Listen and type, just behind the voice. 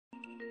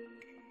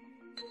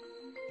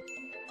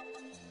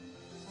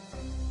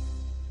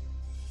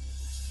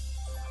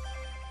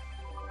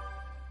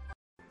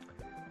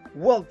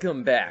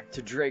Welcome back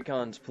to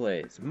Dracon's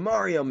Plays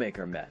Mario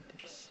Maker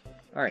Madness.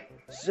 Alright,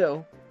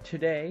 so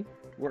today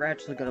we're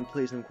actually going to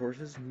play some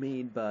courses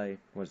made by,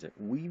 what is it,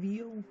 Wii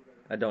U?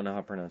 I don't know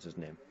how to pronounce his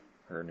name,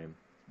 her name,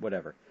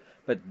 whatever.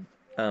 But,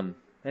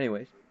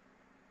 anyways.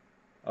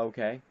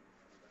 Okay.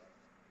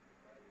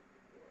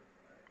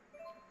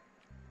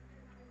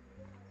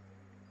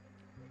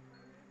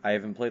 I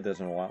haven't played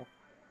this in a while.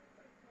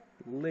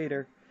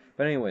 Later.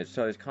 But anyways,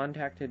 so I was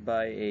contacted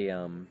by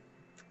a,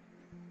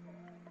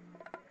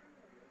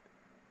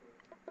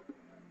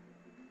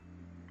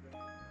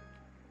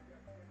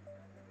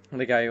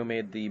 the guy who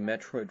made the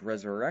Metroid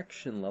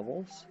Resurrection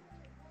levels,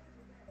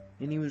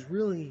 and he was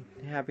really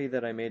happy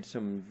that I made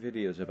some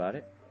videos about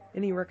it,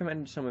 and he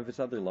recommended some of his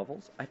other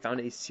levels. I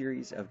found a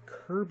series of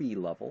Kirby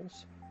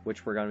levels,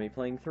 which we're going to be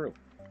playing through.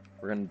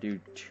 We're going to do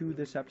 2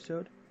 this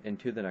episode, and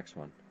 2 the next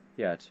one.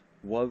 Yeah, it's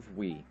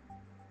Wuvwii.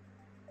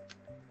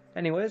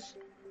 Anyways,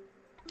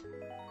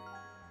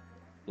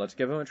 let's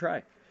give him a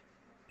try.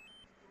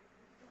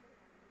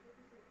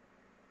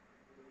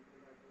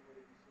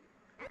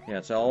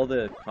 Yeah, so all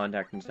the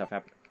contacting stuff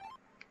happened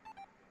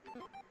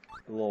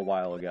a little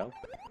while ago.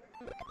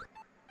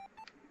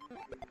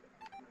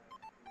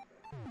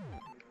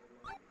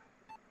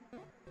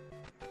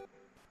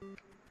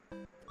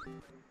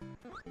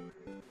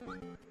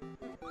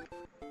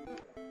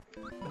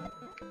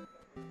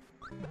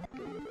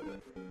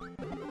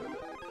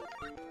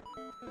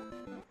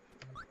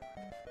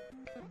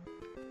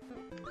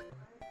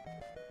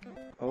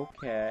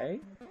 Okay.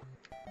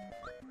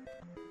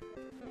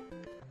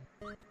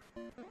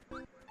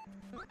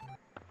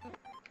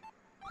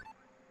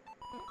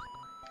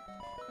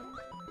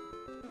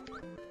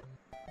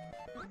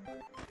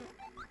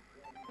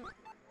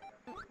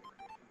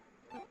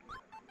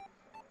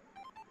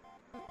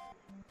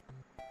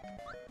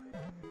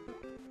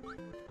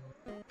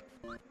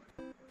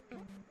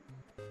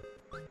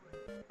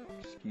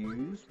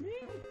 Excuse me?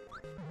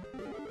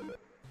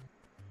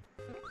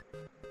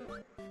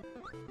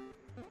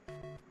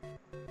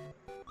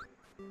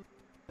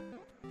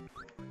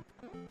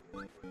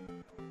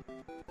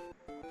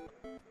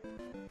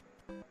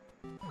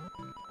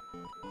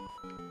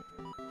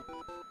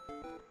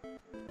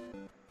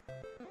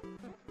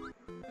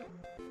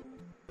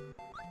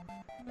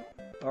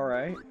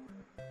 Alright.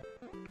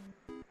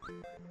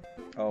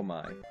 Oh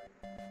my.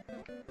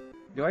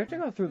 Do I have to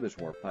go through this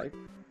warp pipe?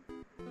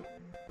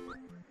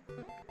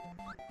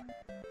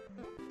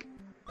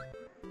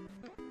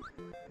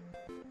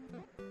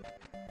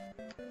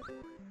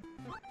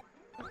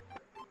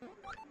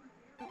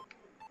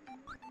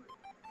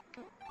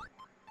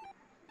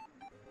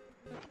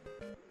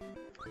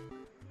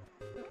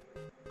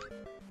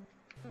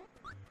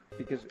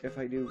 Because if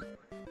I do,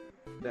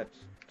 that's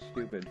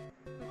stupid.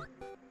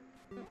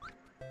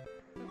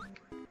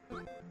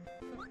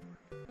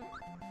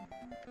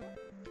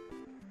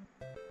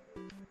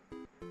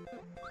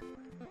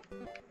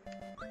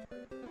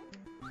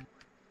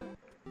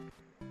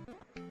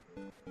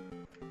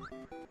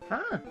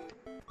 Huh?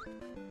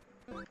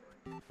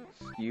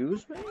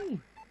 Excuse me?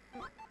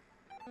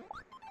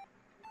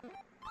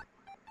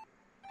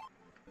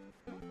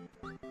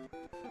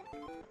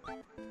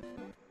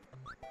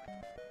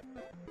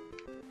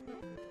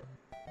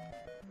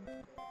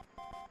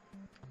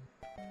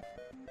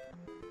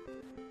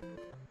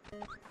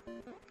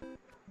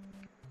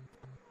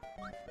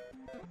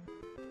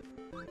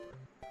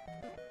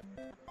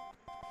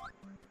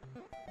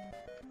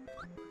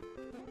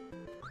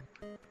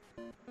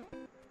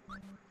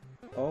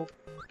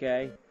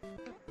 Okay.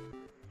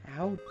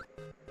 How...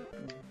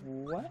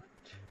 what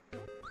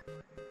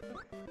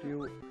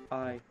do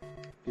I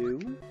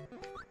do?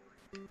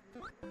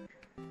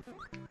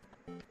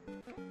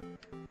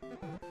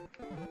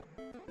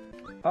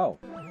 Oh.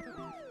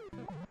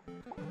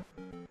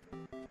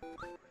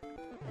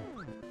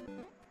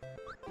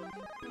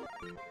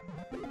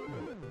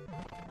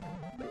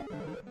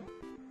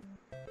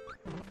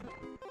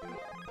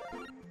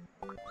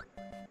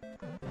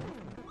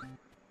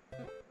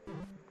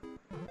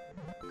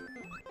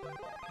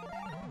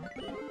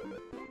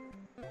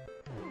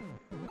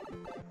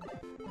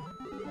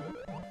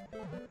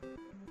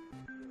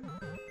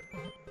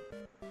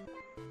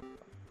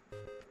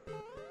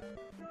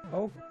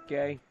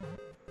 Okay.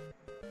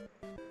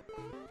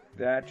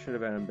 That should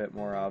have been a bit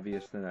more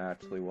obvious than it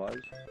actually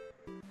was.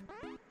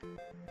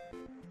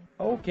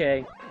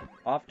 Okay.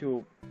 Off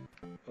to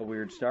a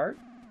weird start.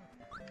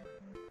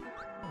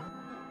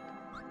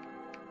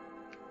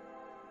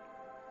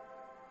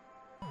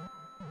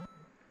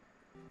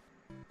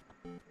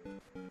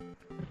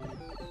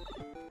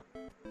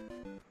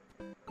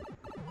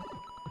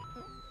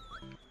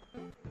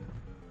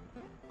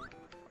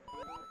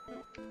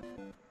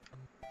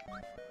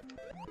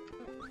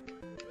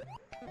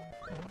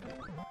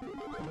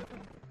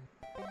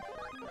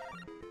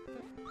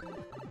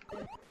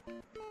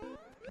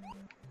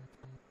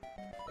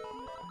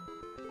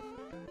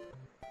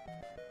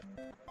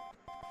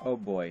 Oh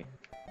boy.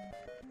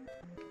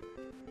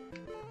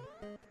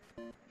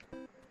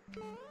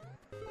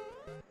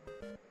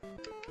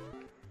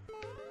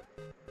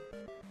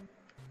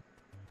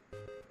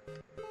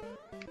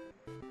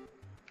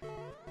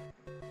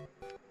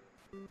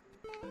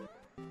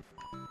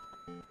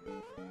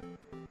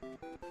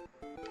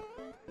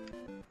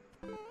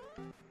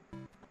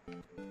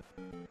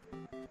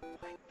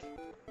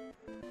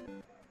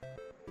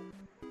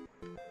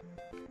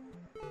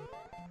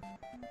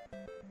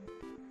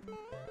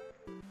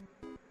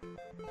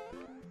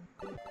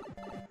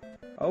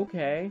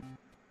 Okay.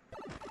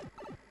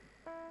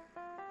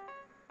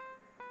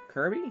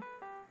 Kirby?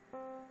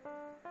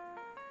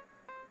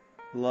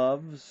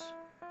 Loves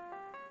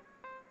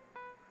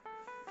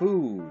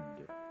food.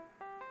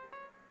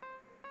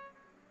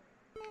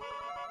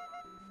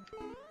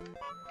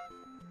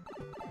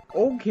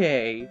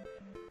 Okay.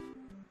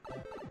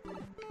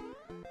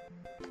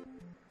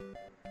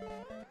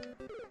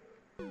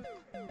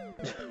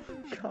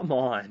 Come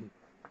on.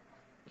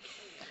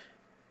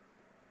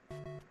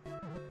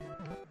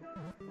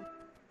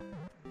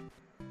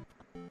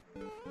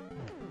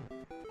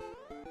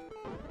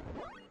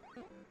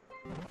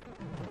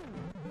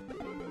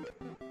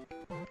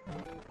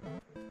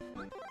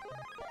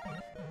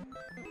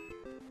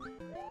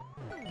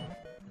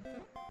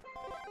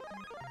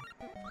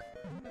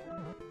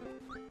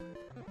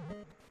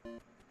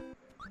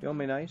 Feel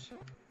me nice.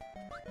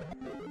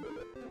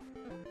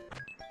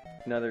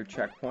 Another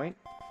checkpoint.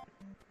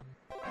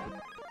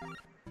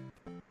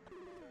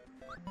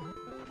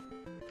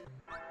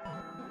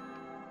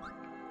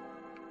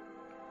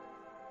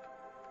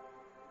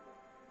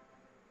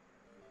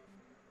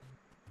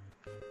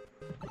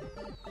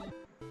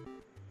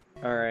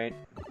 All right.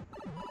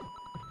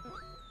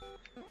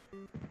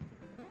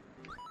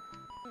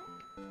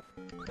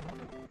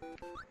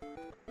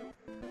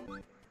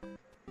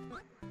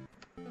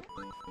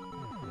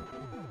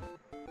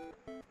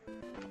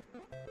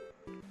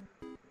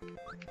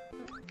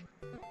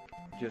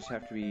 Just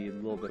have to be a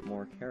little bit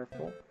more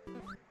careful.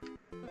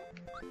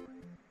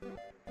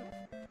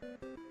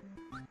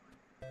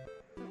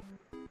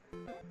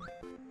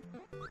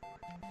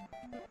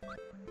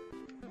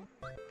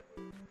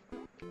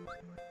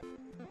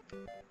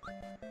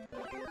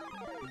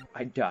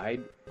 I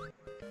died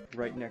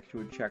right next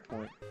to a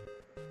checkpoint.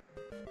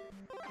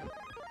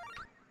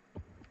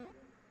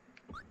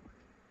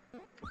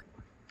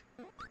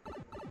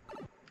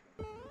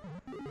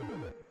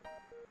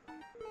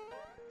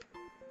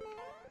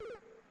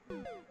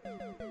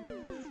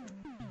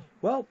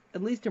 Well,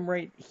 at least I'm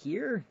right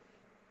here.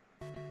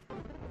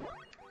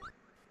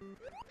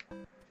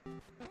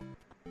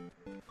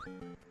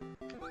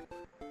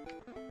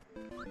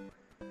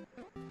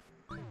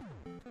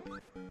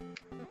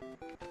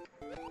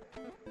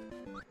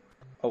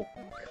 Oh,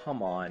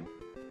 come on.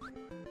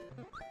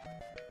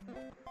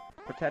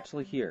 What's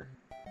actually here?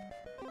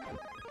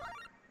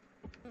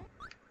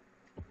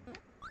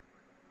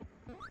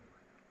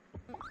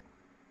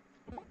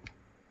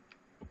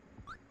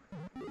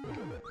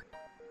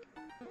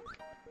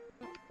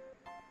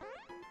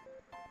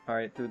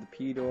 Alright, through the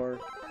P door.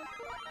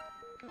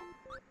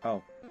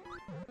 Oh.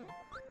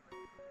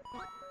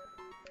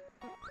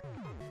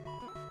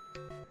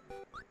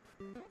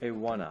 A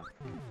 1-up.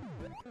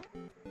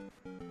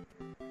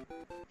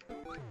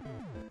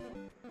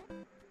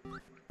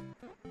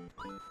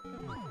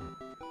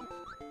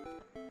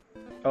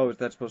 Oh, is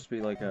that supposed to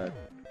be like a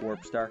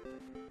warp star?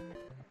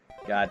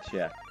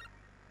 Gotcha.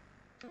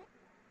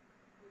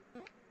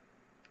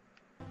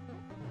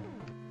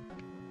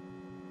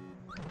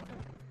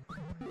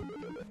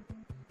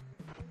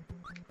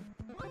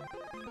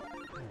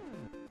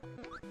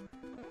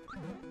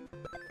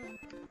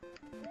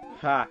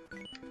 Ha!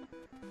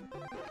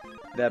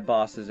 That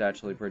boss is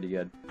actually pretty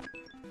good.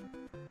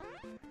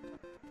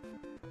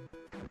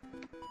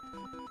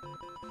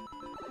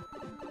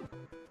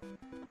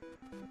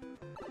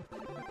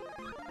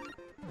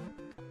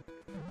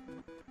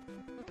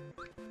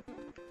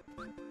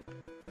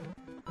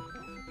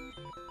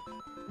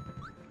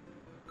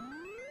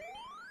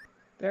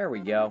 There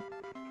we go.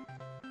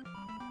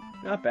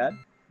 Not bad.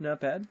 Not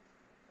bad.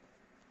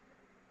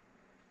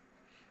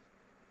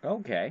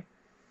 Okay.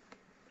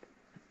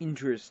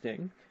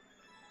 Interesting.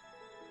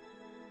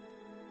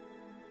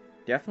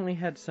 Definitely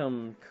had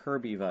some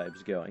Kirby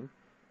vibes going.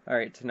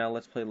 Alright, so now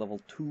let's play level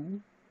 2.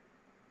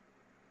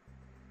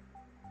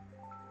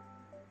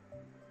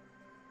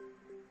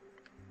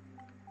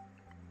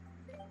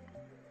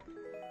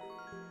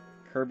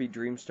 Kirby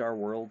Dreamstar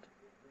World,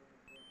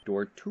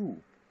 Door 2.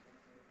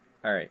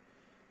 Alright.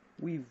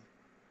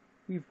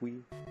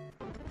 Wuvwii.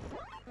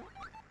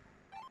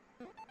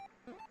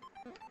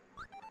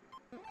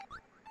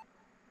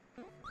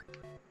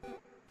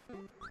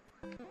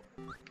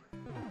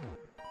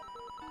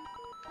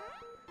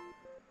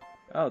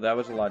 Oh, that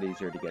was a lot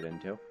easier to get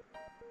into.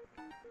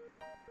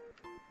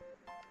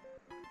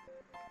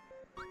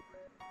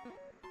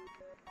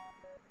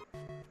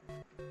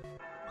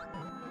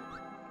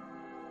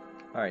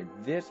 Alright,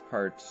 this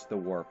part's the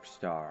warp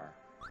star.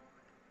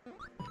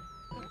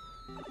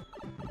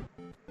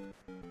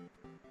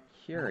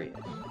 Curious.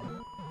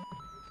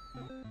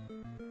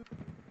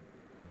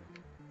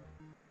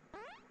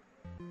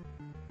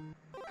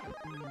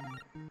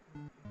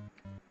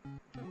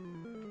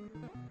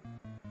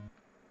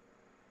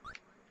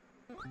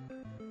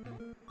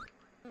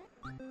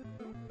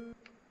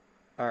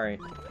 Alright.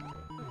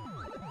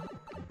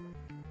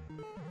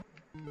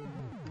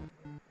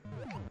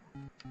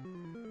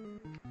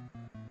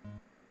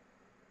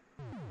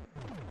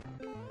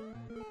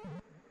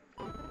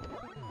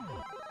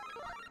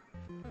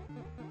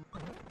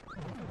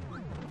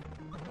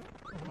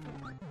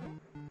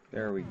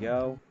 There we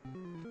go.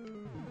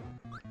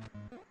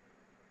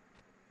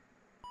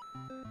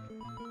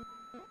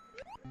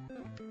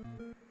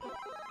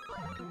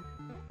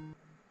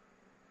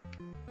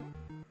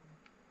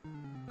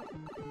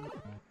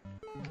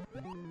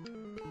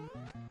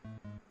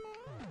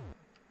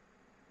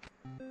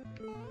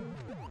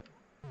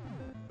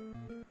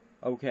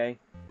 Okay.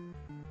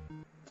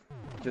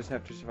 Just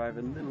have to survive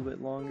a little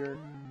bit longer.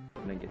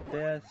 And I get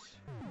this.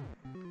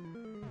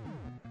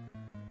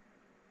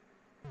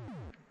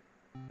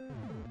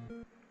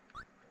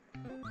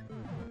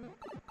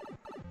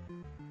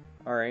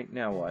 Alright,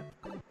 now what?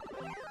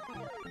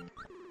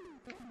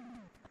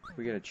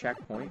 We get a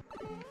checkpoint.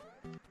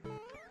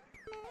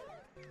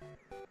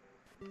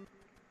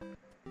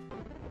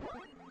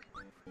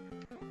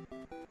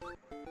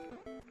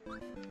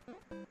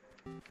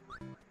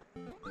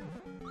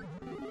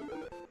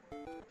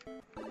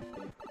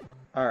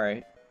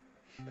 Alright.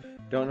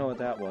 Don't know what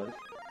that was.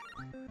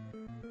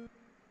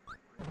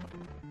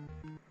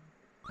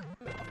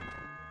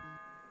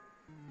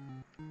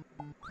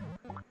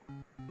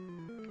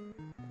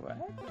 What?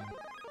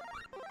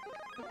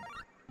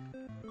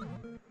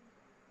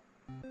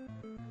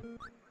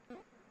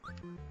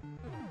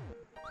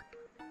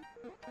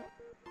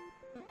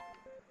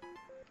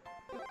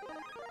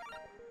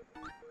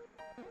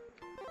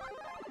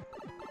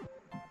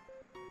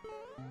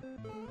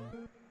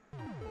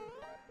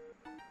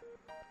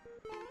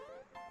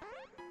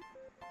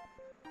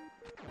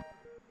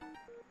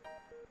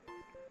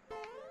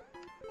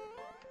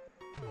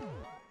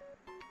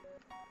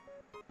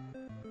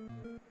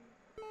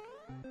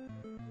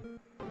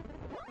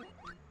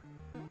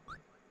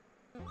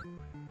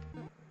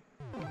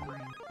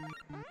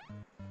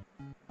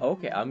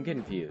 Okay, I'm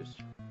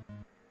confused.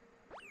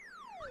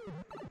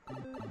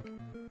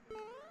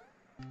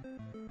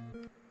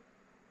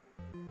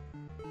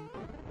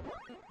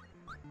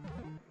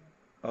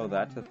 Oh,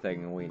 that's a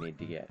thing we need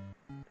to get.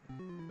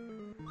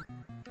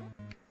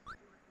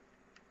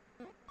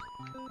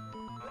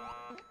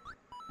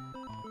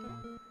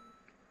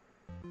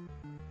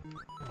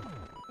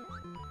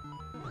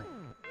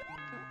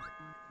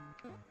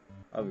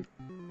 Oh.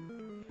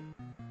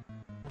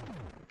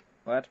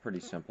 Well, that's pretty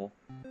simple.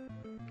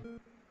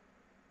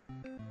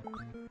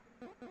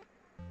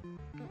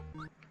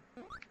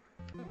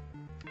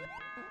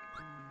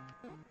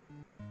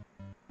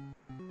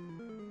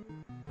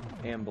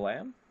 And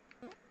blam.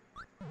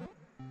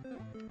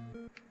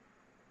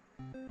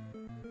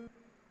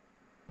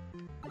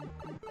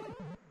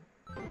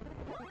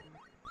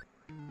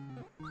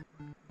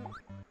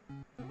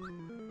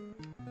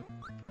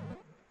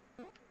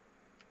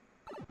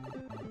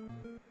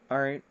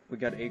 Alright, we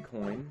got a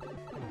coin.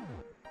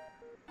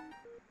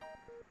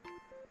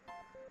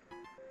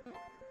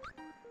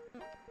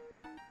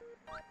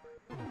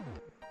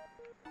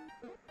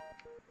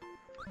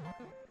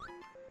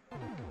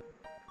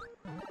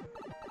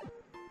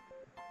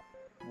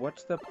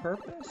 What's the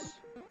purpose?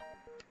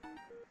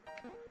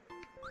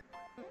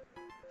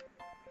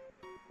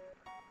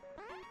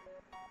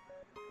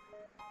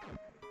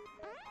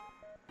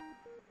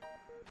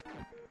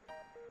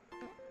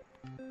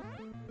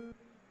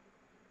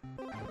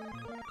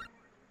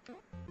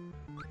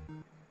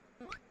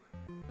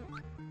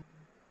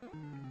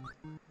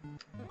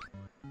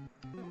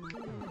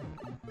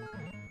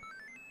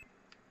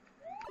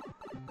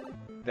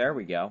 There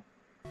we go.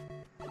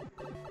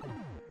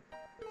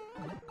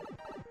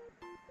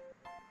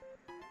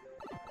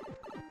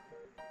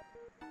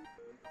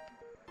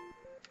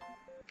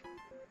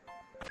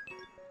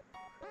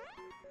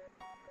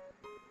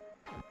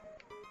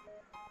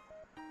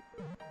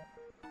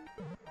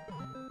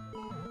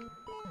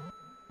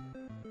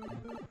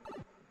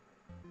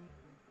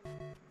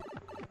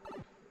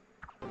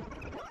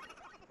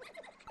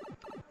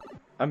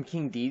 I'm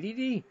King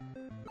DDD?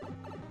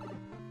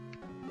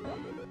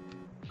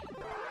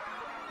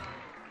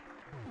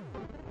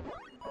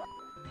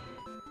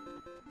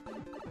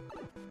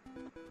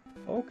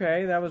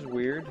 Okay, that was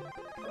weird.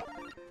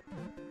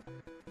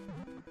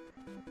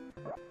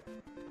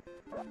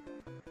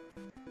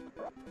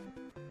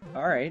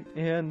 Alright,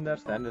 and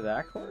that's the end of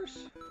that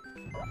course?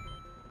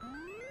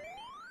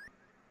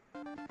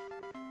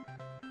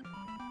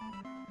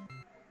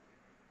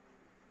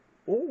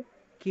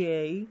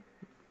 Okay.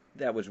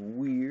 That was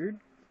weird.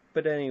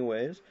 But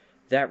anyways,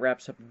 that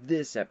wraps up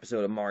this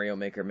episode of Mario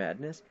Maker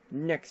Madness.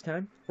 Next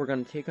time, we're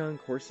going to take on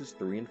courses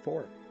 3 and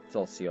 4. So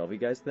I'll see all of you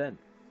guys then.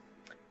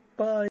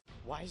 Bye!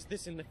 Why is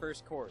this in the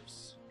first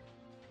course?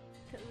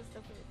 Because it's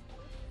the first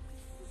course.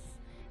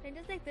 And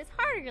just like this,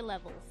 harder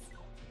levels.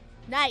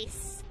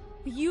 Nice!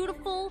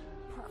 Beautiful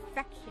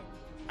perfection.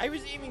 I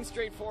was aiming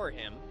straight for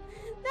him.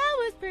 That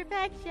was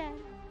perfection.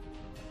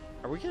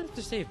 Are we gonna have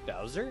to save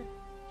Bowser?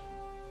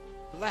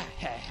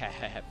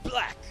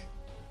 Black!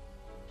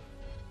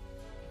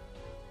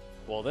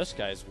 Well, this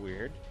guy's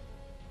weird.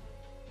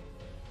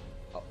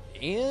 Oh,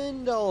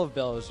 and all of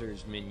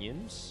Bowser's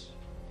minions.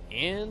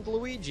 And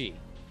Luigi.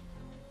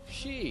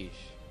 Sheesh.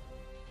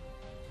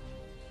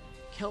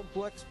 Count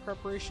Bleck's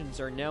preparations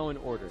are now in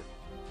order.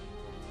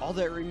 All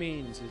that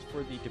remains is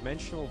for the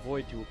dimensional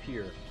void to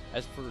appear,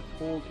 as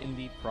foretold in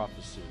the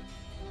prophecy.